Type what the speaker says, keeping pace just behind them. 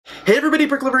Hey everybody,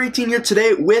 BrickLoot18 here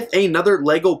today with another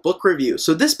LEGO book review.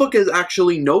 So this book is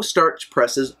actually No Starch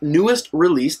Press's newest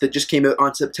release that just came out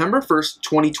on September 1st,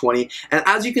 2020. And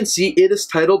as you can see, it is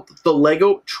titled The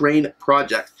LEGO Train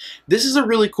Project. This is a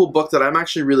really cool book that I'm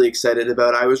actually really excited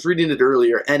about. I was reading it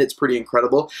earlier and it's pretty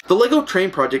incredible. The LEGO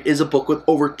Train Project is a book with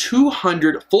over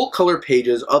 200 full-color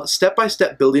pages of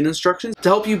step-by-step building instructions to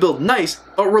help you build nice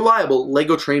but reliable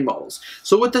LEGO train models.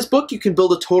 So with this book, you can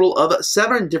build a total of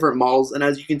 7 different models, and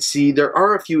as you can see, there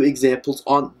are a few examples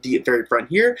on the very front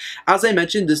here. As I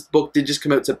mentioned, this book did just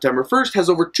come out September 1st, has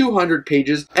over 200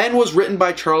 pages, and was written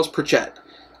by Charles Pritchett.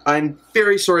 I'm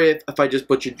very sorry if I just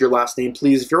butchered your last name.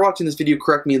 Please, if you're watching this video,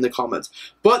 correct me in the comments.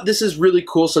 But this is really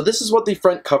cool. So this is what the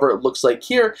front cover looks like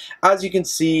here. As you can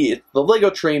see, it's the LEGO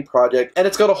Train Project, and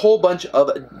it's got a whole bunch of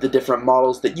the different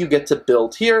models that you get to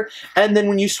build here. And then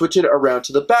when you switch it around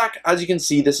to the back, as you can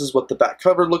see, this is what the back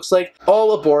cover looks like,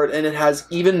 all aboard, and it has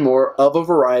even more of a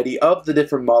variety of the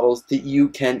different models that you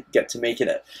can get to make in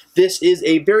it. This is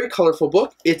a very colorful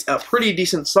book. It's a pretty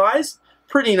decent size.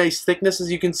 Pretty nice thickness, as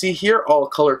you can see here, all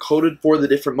color coded for the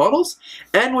different models.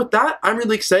 And with that, I'm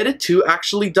really excited to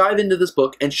actually dive into this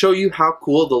book and show you how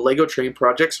cool the LEGO Train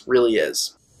Project really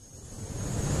is.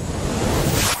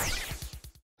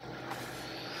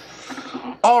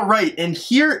 Alright, and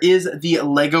here is the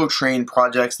LEGO Train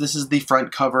Projects. This is the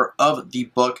front cover of the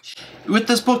book. With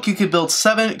this book, you could build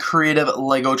 7 creative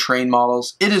LEGO train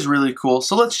models. It is really cool,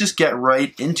 so let's just get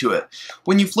right into it.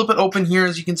 When you flip it open here,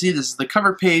 as you can see, this is the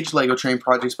cover page, LEGO Train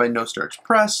Projects by No Starch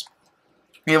Press.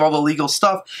 We have all the legal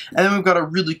stuff, and then we've got a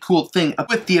really cool thing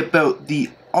with the about the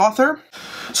author.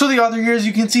 So the author here, as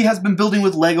you can see, has been building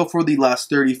with LEGO for the last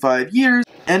 35 years,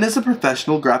 and is a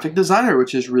professional graphic designer,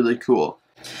 which is really cool.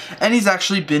 And he's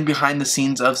actually been behind the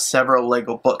scenes of several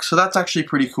LEGO books, so that's actually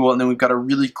pretty cool. And then we've got a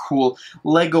really cool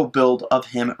LEGO build of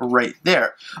him right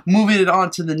there. Moving it on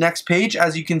to the next page,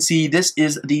 as you can see, this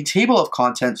is the table of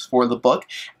contents for the book,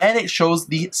 and it shows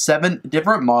the 7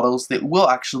 different models that will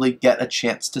actually get a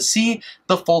chance to see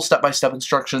the full step-by-step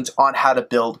instructions on how to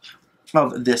build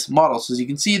of this model. So as you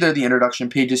can see, there are the introduction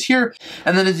pages here,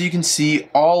 and then as you can see,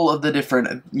 all of the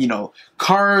different,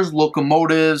 cars,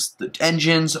 locomotives, the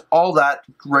engines, all that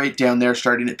right down there,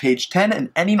 starting at page 10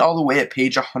 and ending all the way at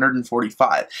page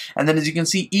 145. And then as you can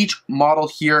see, each model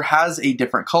here has a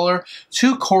different color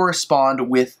to correspond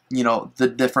with,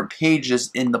 the different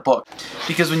pages in the book.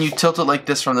 Because when you tilt it like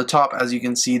this from the top, as you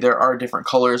can see, there are different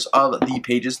colors of the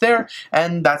pages there,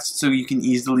 and that's so you can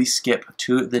easily skip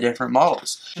to the different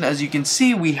models. And as you can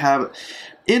see, we have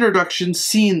introduction,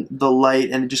 seeing the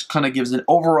light, and it just kind of gives an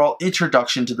overall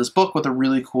introduction to this book with a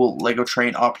really cool LEGO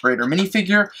train operator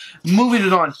minifigure. Moving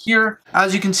it on here,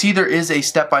 as you can see, there is a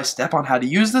step-by-step on how to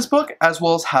use this book, as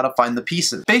well as how to find the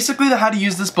pieces. Basically, the how to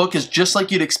use this book is just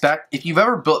like you'd expect. If you've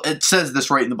ever built, it says this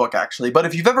right in the book actually, but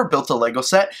if you've ever built a LEGO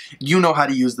set, you know how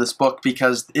to use this book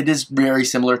because it is very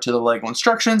similar to the LEGO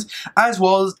instructions, as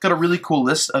well as it's got a really cool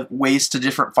list of ways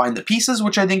to find the pieces,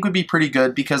 which I think would be pretty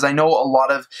good because I know a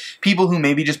lot of people who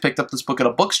maybe just picked up this book at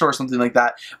a bookstore or something like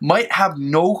that might have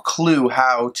no clue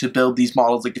how to build these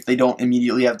models, like if they don't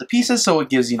immediately have the pieces. So it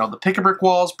gives, the pick-a-brick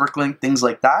walls, BrickLink, things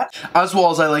like that. As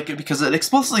well as I like it because it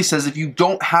explicitly says if you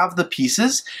don't have the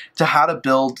pieces to how to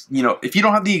build, if you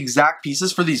don't have the exact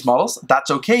pieces for these models, that's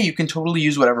okay. You can totally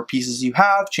use whatever pieces you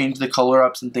have, change the color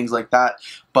ups and things like that.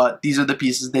 But these are the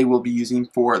pieces they will be using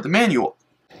for the manual.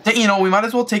 We might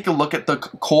as well take a look at the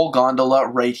coal gondola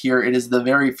right here. It is the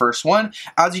very first one.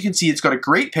 As you can see, it's got a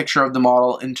great picture of the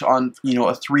model on a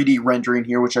 3D rendering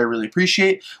here, which I really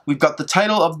appreciate. We've got the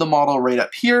title of the model right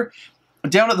up here.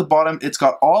 Down at the bottom, it's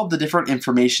got all the different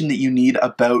information that you need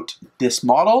about this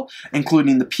model,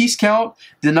 including the piece count,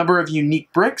 the number of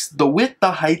unique bricks, the width,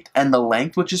 the height, and the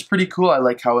length, which is pretty cool. I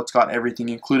like how it's got everything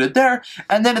included there.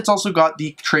 And then it's also got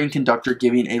the train conductor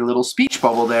giving a little speech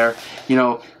bubble there,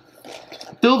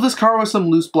 build this car with some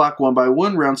loose black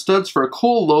 1x1 round studs for a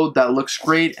coal load that looks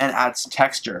great and adds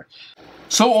texture.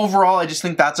 So overall, I just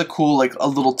think that's a cool, a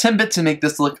little tidbit to make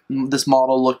this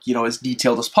model look, as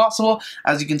detailed as possible.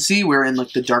 As you can see, we're in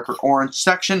the darker orange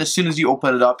section. As soon as you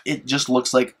open it up, it just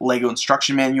looks like LEGO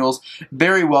instruction manuals.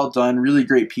 Very well done, really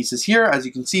great pieces here. As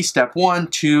you can see, step 1,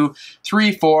 2,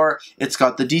 3, 4. It's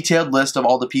got the detailed list of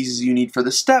all the pieces you need for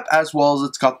the step, as well as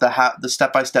it's got the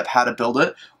step-by-step how to build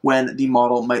it when the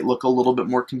model might look a little bit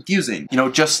more confusing.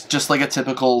 Just like a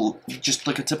typical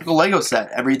LEGO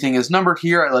set. Everything is numbered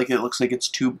here. I like it. It looks like it's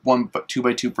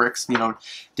 2x2 bricks.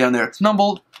 Down there it's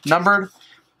numbered.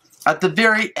 At the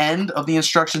very end of the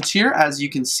instructions here, as you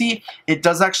can see, it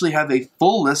does actually have a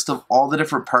full list of all the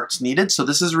different parts needed. So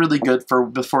this is really good for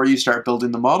before you start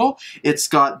building the model. It's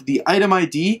got the item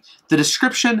ID, the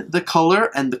description, the color,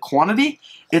 and the quantity.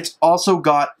 It's also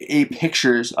got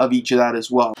pictures of each of that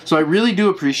as well. So I really do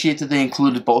appreciate that they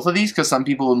included both of these, because some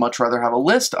people would much rather have a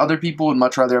list. Other people would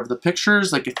much rather have the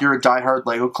pictures. Like if you're a diehard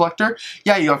Lego collector,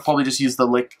 yeah, you'll probably just use the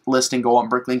list and go on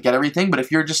BrickLoot and get everything. But if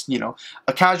you're just, you know,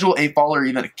 a casual A-fall or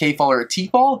even a K-fall or a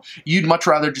T-fall, you'd much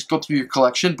rather just go through your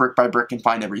collection brick by brick and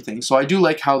find everything. So I do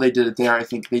like how they did it there. I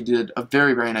think they did a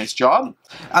very, very nice job.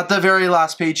 At the very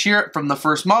last page here, from the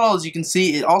first model, as you can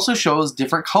see, it also shows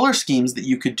different color schemes that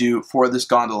you could do for this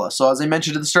gondola. So as I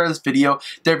mentioned at the start of this video,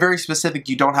 they're very specific.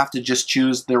 You don't have to just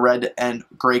choose the red and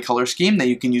gray color scheme. That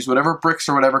you can use whatever bricks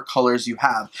or whatever colors you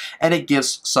have. And it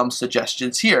gives some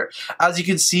suggestions here. As you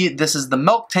can see, this is the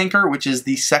milk tanker, which is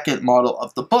the second model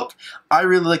of the book. I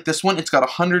really like this one. It's got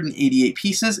 188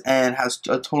 pieces and has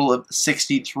a total of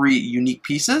 63 unique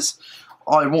pieces.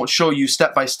 I won't show you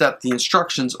step by step the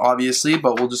instructions, obviously,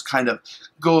 but we'll just kind of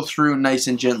go through nice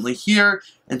and gently here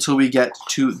until we get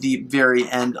to the very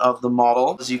end of the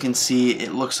model. As you can see,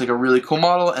 it looks like a really cool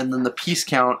model, and then the piece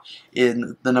count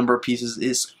in the number of pieces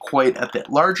is quite a bit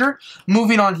larger.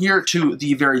 Moving on here to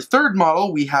the very third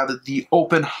model, we have the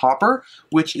open hopper,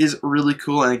 which is really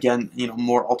cool, and again, you know,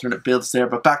 more alternate builds there,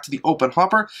 but back to the open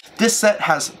hopper. This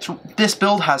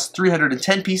build has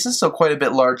 310 pieces, so quite a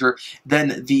bit larger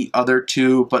than the other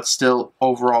two, but still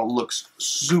overall looks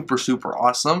super, super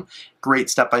awesome. Great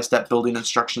step-by-step building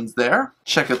instructions there.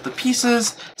 Check out the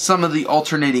pieces, some of the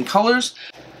alternating colors,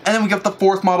 and then we got the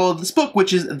fourth model of this book,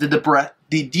 which is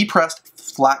the depressed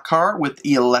flat car with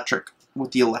the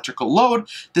electrical load.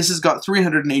 This has got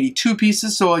 382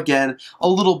 pieces, so again, a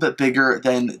little bit bigger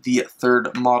than the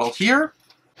third model here.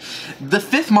 The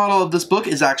fifth model of this book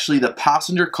is actually the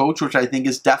passenger coach, which I think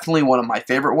is definitely one of my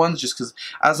favorite ones, just because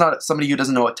as not somebody who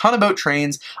doesn't know a ton about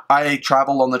trains, I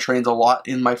traveled on the trains a lot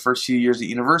in my first few years at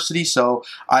university, so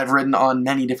I've ridden on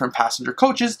many different passenger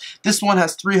coaches. This one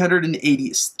has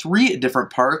 383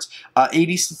 different parts,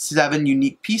 87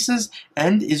 unique pieces,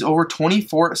 and is over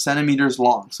 24 centimeters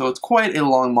long. So it's quite a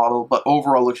long model, but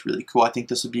overall looks really cool. I think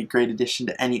this would be a great addition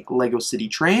to any Lego City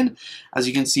train. As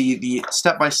you can see, the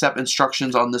step-by-step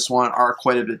instructions on this one are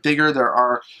quite a bit bigger. There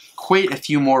are quite a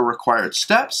few more required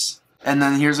steps. And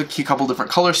then here's a couple different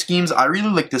color schemes. I really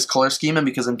like this color scheme, and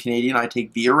because I'm Canadian, I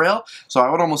take Via Rail. So I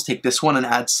would almost take this one and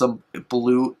add some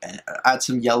blue, add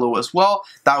some yellow as well.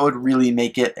 That would really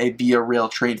make it a Via Rail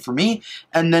train for me.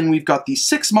 And then we've got the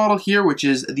sixth model here, which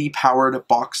is the powered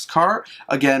box car.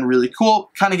 Again, really cool.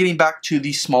 Kind of getting back to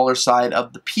the smaller side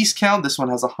of the piece count. This one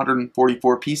has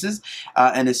 144 pieces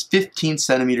and is 15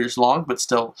 centimeters long, but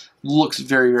still looks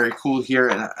very, very cool here.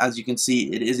 And as you can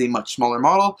see, it is a much smaller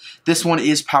model. This one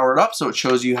is powered up, so it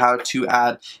shows you how to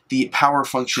add the power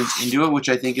functions into it, which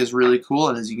I think is really cool.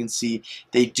 And as you can see,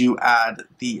 they do add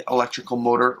the electrical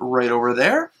motor right over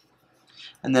there.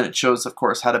 And then it shows, of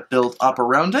course, how to build up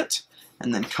around it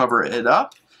and then cover it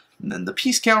up. And then the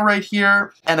piece count right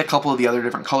here, and a couple of the other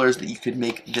different colors that you could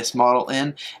make this model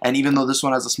in. And even though this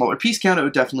one has a smaller piece count, it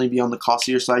would definitely be on the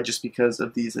costlier side just because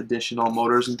of these additional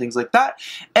motors and things like that.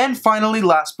 And finally,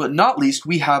 last but not least,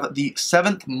 we have the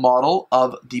seventh model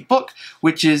of the book,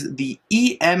 which is the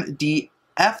EMD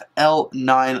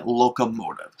FL9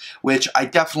 locomotive, which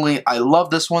I love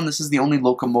this one. This is the only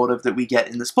locomotive that we get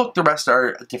in this book. The rest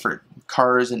are different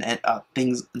cars and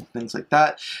things like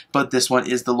that, but this one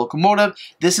is the locomotive.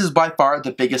 This is by far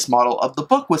the biggest model of the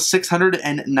book with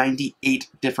 698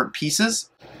 different pieces,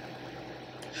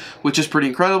 which is pretty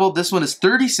incredible. This one is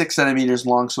 36 centimeters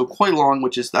long, so quite long,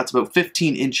 that's about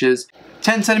 15 inches,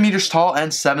 10 centimeters tall,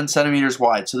 and 7 centimeters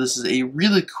wide. So this is a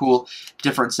really cool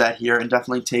different set here, and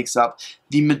definitely takes up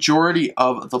the majority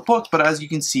of the book, but as you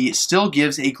can see, it still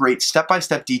gives a great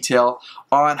step-by-step detail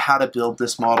on how to build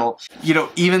this model. You know,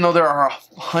 even though there are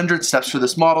 100 steps for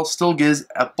this model, still gives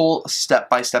a full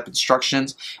step-by-step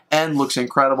instructions and looks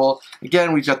incredible.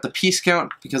 Again, we've got the piece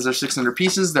count because there's 600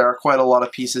 pieces. There are quite a lot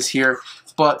of pieces here,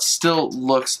 but still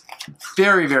looks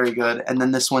very, very good. And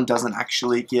then this one doesn't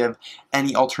actually give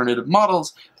any alternative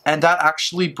models. And that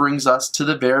actually brings us to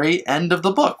the very end of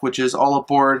the book, which is all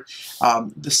aboard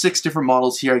the 6 different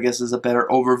models here, I guess, is a better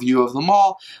overview of them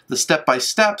all, the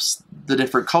step-by-steps, the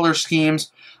different color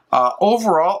schemes.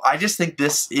 Overall, I just think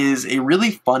this is a really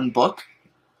fun book.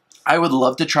 I would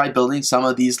love to try building some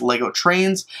of these Lego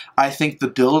trains. I think the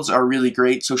builds are really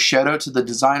great, so shout out to the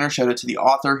designer, shout out to the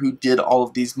author who did all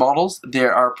of these models. They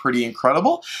are pretty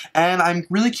incredible, and I'm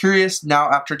really curious now,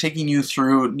 after taking you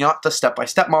through not the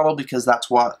step-by-step model, because that's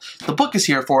what the book is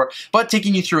here for, but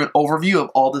taking you through an overview of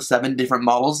all the 7 different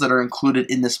models that are included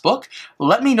in this book.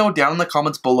 Let me know down in the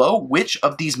comments below which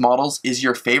of these models is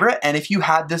your favorite, and if you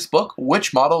had this book,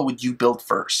 which model would you build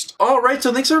first? Alright,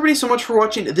 so thanks everybody so much for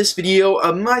watching this video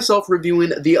of myself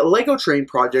reviewing the Lego Train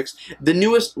Projects, the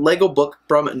newest Lego book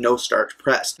from No Starch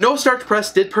Press. No Starch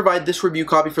Press did provide this review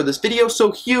copy for this video,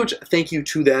 so huge thank you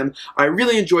to them. I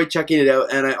really enjoyed checking it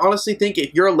out, and I honestly think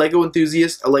if you're a Lego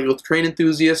enthusiast, a Lego train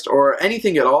enthusiast, or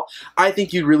anything at all, I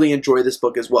think you'd really enjoy this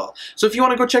book as well. So if you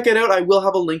want to go check it out, I will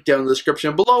have a link down in the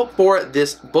description below for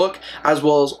this book, as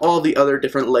well as all the other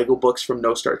different Lego books from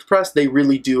No Starch Press. They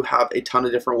really do have a ton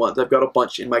of different ones. I've got a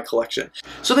bunch in my collection.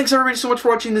 So thanks everybody so much for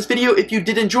watching this video. If you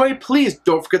did enjoy, please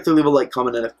don't forget to leave a like,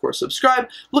 comment, and of course subscribe.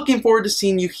 Looking forward to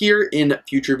seeing you here in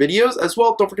future videos as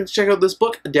well. Don't forget to check out this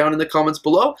book down in the comments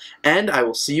below, and I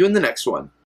will see you in the next one.